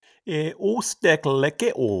Os dec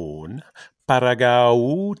leceon,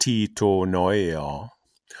 paragautito noio,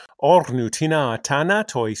 ornutina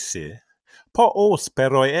tanatoisi, po os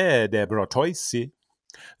peroi de brotoisi,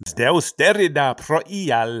 Deus derrida pro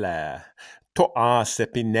iale, to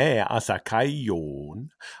sepine asakaion,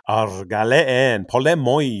 argaleen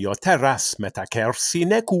polemoio teras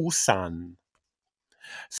metakersine kusan.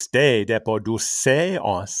 Ste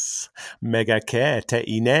depoduseos, megakete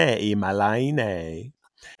ine malaine,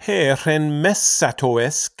 heren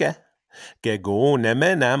messatoeske, gegon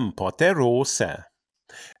emenem poterose.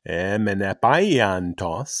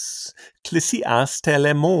 Emenepaiantos, clisias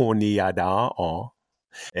telemonia dao,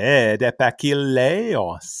 ed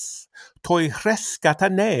epakileos, toi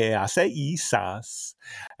rescataneas eisas,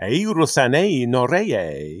 eirusanei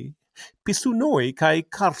norei, pisunoi kai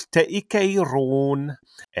carte ikeiron,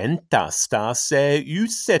 entastas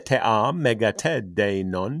usetea megatede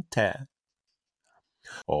nonte.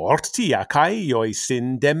 Ortia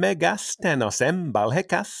caioisin de megastenos embal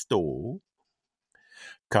hecasto,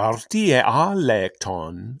 cartie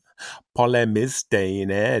alecton,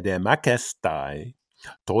 polemisteine de macestai,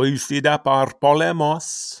 toisida par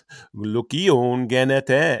polemos, lucion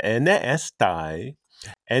genete ene estai,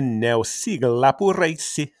 enneo sigla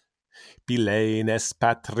puresi, pilenes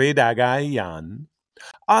patrida gaian,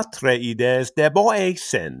 atreides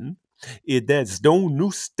deboesen, ides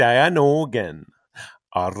donus dianogen,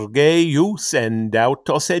 argeius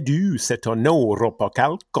endautos edus et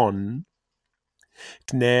honoropocalcon,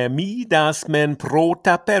 Kne midas men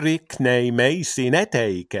prota pericne meisin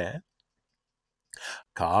eteke.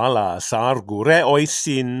 Calas argure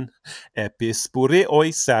oisin, epispure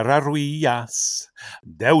oisararuias,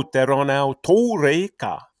 deuteron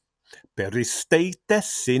autoreca, peristeites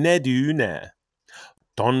sine dune.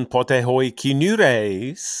 Ton potehoi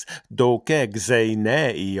kinureis, doc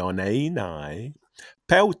exeine ioneinai,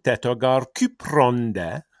 peutetogar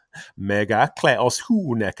kypronde, megakleos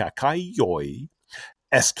huneca caioi,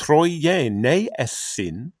 estroie ne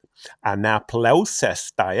essin,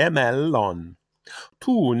 anaplauses daemellon.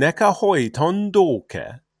 Tu neca hoi ton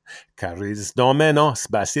doce, caris domenos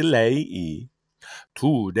basilei,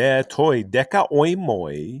 tu de toi deca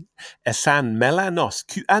oimoi, esan melanos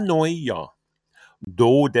anoia,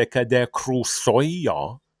 do deca de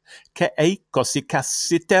crusoia, que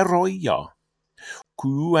eicosicasiteroia,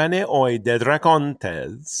 Cuane oi de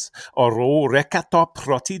dragontes, oro recato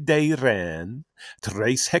protideiren,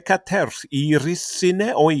 tres hecaters iris sine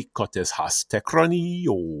oikotes haste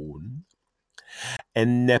cronion.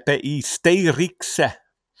 Ennepe isterixe,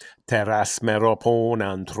 teras meropon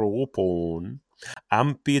anthropon,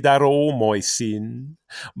 ampidaro moisin,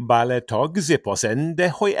 baletoxipos ende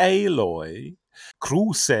hoi eiloi,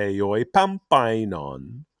 cruseoi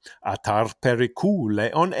pampainon, atar pericule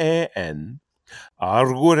on en,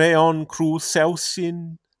 argureon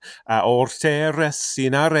cruceusin, aorteres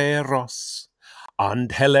sinareros,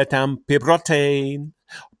 andheletam pibrotein,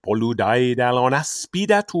 poludaidalon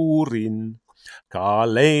aspidaturin,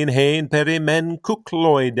 calein hein perimen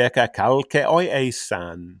cucloi deca calce oi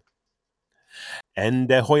eisan.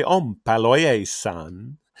 Ende hoi ompaloi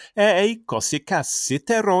eisan, eicosicas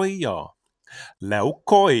siteroia,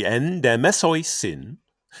 leucoi ende mesoisin,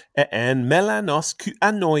 en melanos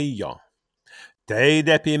anoia. Te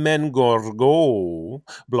depimen gorgo,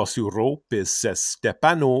 blos Europis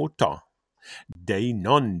estepanota, de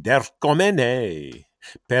non dercomene,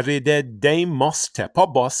 peride de moste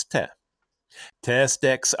poboste, test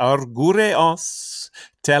ex argureos,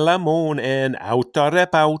 telamon en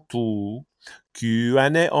autarepautu,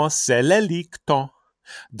 cuane os elelicto,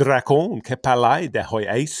 dracon que palaide hoi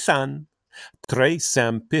eisan,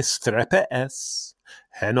 tresem pistrepees,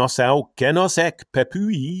 henos aucenos ec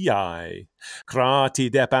pepuiae, crati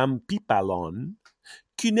depam pipalon,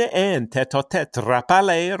 cune en tetotet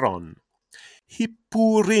rapaleron,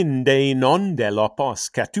 hippurinde nonde lopos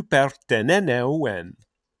catuperte neneuen.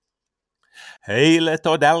 Heile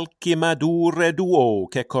tod alcima dure duo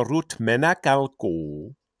que corrut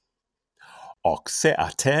menacalco, oxe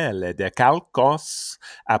atele de calcos,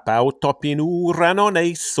 apautopin non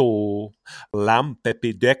eiso, lampe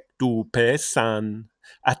pidectu pesan,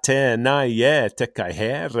 atenae te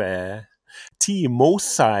cahere, ti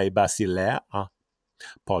mosai basilea,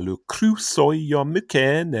 polu crusoio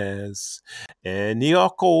mycenes,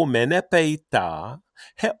 enioco menepeita,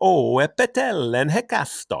 heo epetelen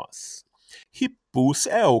hecastos, hippus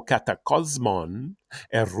eo catacosmon,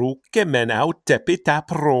 eruce men autepita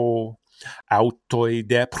pro, autoi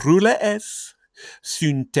de prulees,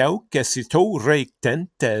 synteuce sito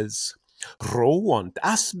rectentes, roant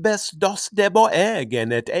asbestos debo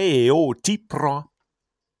egen et eo tipro.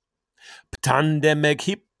 Ptandem eg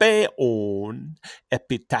hippeon,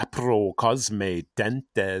 epitapro cosme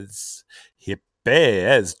dentes,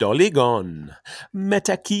 hippes doligon,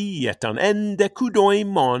 metakieton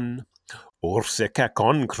endekudoimon, Orseca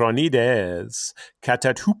concronides,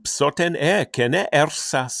 catat hupsoten ecene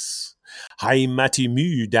ersas, haimati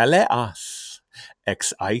mydaleas,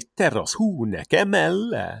 ex aeteros hunec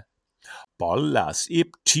emelle, pollas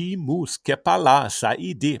iptimus cepalasa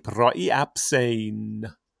idip roi apsein.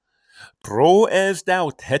 Pro es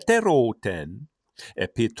daut heteroten,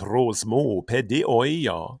 epitros mo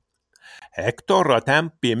pedioia, hector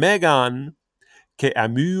tampi megan, que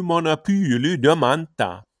amumon apulu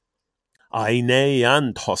demanta, Aine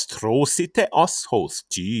anthos oshos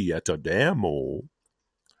demo.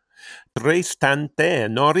 Trestante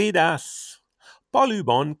noridas,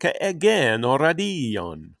 polybon ke egen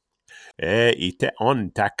oradion, ite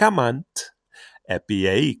ontacamant,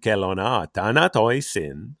 epie kelonat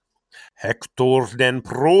anatoisin, hector den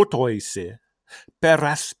protoise, per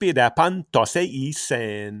aspida pantose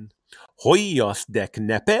isen, hoios dec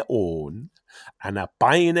nepeon,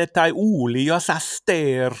 anapainetai ulios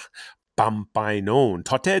aster, Pampainon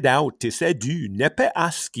totedautis edu nepe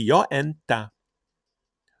ascio enta.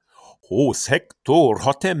 Hos hector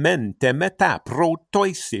hotemente meta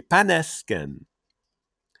protoisi panesken.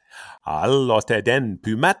 Allote den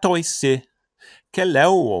pumatoisi,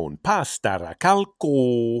 keleuon pastara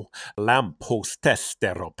calco, lampos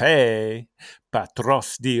testerope,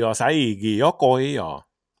 patros dios aigio coia.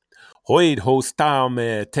 Hoid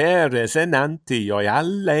hostame teres enantioi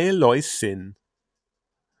alle loisin.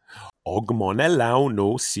 Ogmon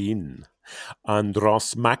elauno sin,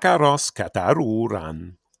 andros makaros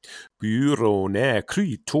kataruran, pyrone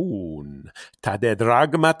kriton,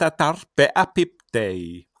 tadedragmata tarpe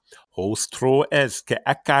apiptei, hostro eske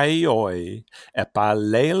akaioi,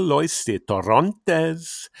 epaleloisi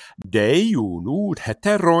torontes, deiun ud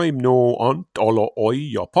heteroimno ontolo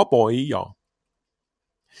oio popoio.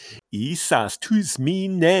 Isas tus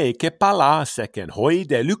mine ke palaseken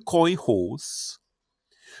hoide lukoi hos,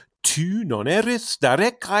 Tu non eris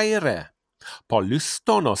dare caere,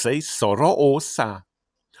 polystonos ei soro osa.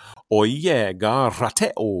 Oie gar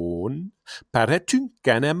rateon,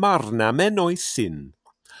 paretuncane marna menoisin.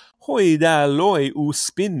 Hoida loi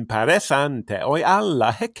uspin paresante oi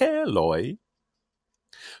alla heceloi.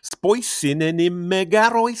 Spoisin enim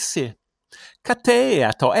megaroisi,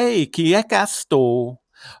 cateato eici ecasto,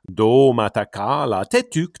 domata cala te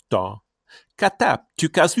tucta, catap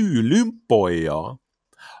tucasu lumpoia.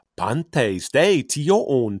 Pantes de tio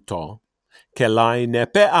onto, que laine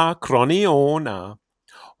pe acroniona,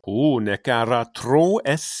 hune cara tro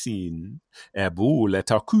essin,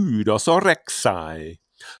 ebulet acudos orexai,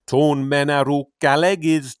 ton menaru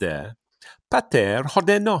galegizde, pater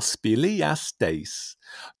hodenos biliastes,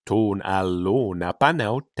 ton allona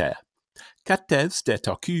panaute, cates de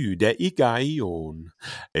tacude igaion,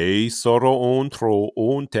 e soro ontro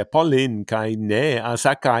onte polin cae ne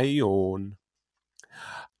asacaion.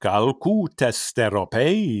 Calcutes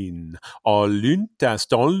teropein, olyntas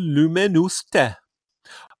ton lumenuste,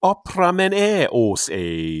 opramen os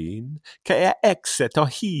ein, que exeto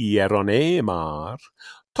hieron emar,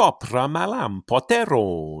 topra malam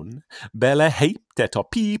poteron, belle heipteto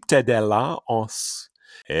pipte de la os,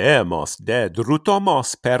 emos de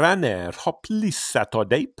drutomos peraner hoplissato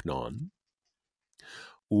deipnon,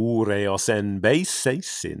 ureos en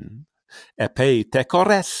beiseisin, epe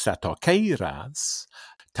tecoressato keiras,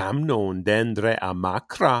 tamnon dendre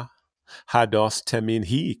amacra, hados temin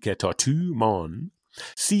hiceto tu mon,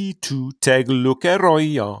 si tu teg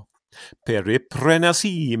luceroio, periprenas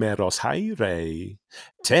imeros haire,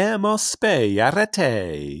 temos spe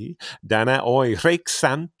arete, dana oi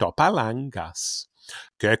rexanto palangas,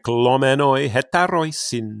 que clomenoi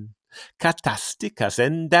hetaroisin, catasticas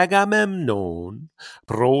endagamemnon,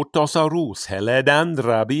 protosaurus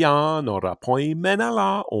heledandra bianora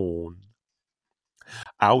poimenalaon.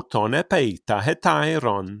 Auton epeita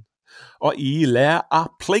hetairon, o ile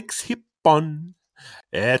aplex hippon,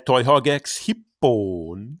 etoi hogex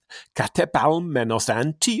hippon, catepalmenos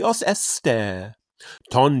antios este,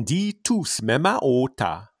 ton ditus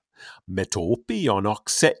memaota, metopion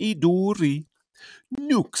oxe iduri,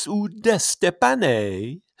 nux udeste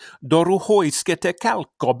pane, doru hoiscete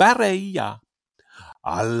calco bareia,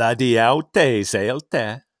 alla diaute selte,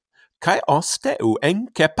 cae oste u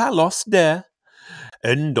encepalos de,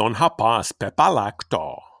 endon hapas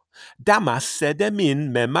pepalacto, damasse de min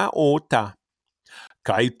memaota,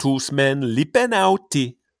 caetus men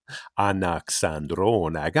lipenauti,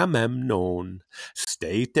 Anaxandron Agamemnon,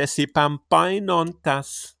 stetes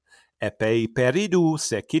pampainontas, epe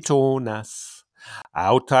peridus ecitonas,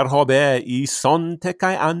 Autar hobe I sonte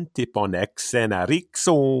kai antipon exen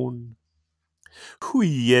arixon.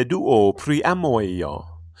 Huie duo pri amoio,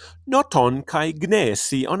 noton kai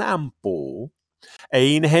gnesi on ampo,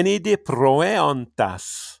 ein heni de proe ontas,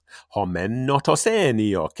 homen notos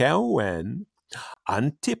enio keuen,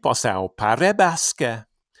 antipos au parebaske,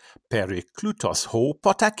 periclutos ho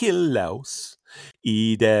potakillos,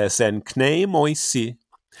 ides en knemoisi,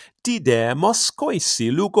 dide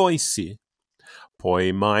moscoisi lugoisi,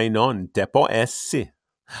 poi mainon depo essi,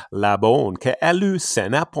 labon ke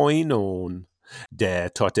elusen apoinon, de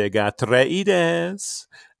totega treides,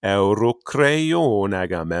 eurocreion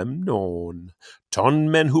agamemnon, ton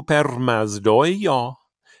men hupermas doio,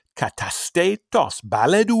 katastetos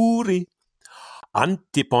baleduri,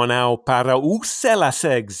 antiponau para uselas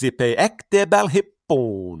exipe ecte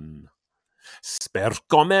balhippon.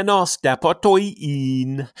 Sperkomenos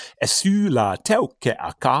dapotoiin, esula teuke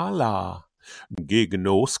akala,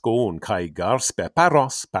 gignoskon kai garspe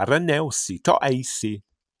paros paraneusi to eisi.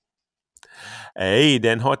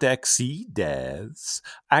 Eiden hot exides,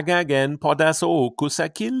 agagen podas ocus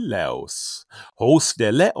achilleus, hos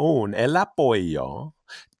de leon elapoio,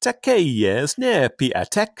 takeies nepi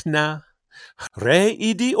atecna, re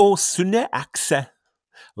idio sune axe,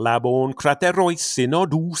 labon crateroisin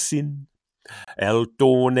odusin,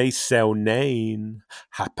 eltone seunein,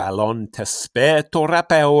 hapalon tespetor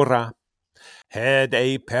apeora, hed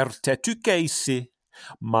e pertetucesi,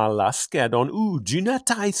 malascedon ugina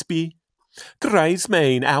taispi, Trais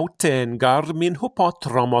mein auten garmin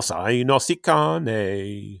hupotromos ainos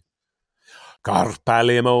icane.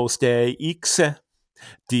 Carpalemos de ixe,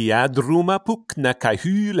 diadruma pucna kai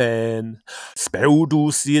hylen,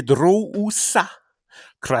 speudus idrousa,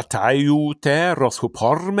 crataiu teros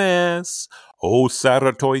hupormes,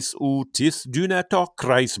 osartois utis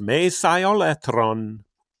dynatocrais mesaioletron.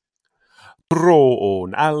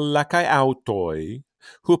 Troon alla kai autoi,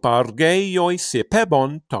 hupargeioisi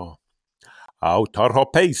pebonto, autor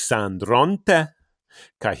hopesan dronte,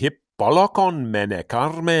 ca hippolokon mene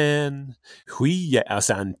carmen, huie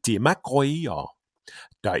as antimacoio,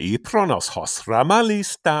 da ipronos hos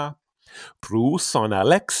ramalista, pruson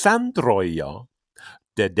alexandroio,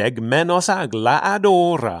 de degmenos agla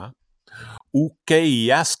adora,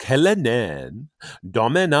 ukeias Helenen,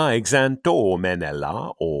 domena exanto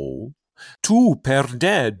menela o, tu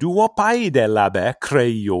perde duopaide labe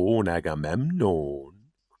creion agamemnon.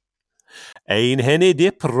 Ein heni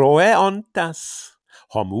de proe ontas,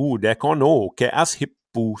 homud econoce as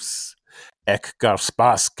hippus, ec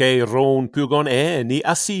garspas ron pugon eni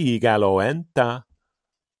asigalo enta.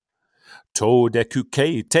 Tode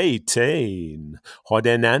cuce tein,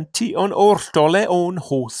 hodenanti on ortole on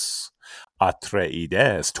hos,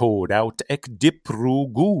 atreides tod out ec dipru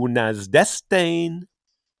gunas destein,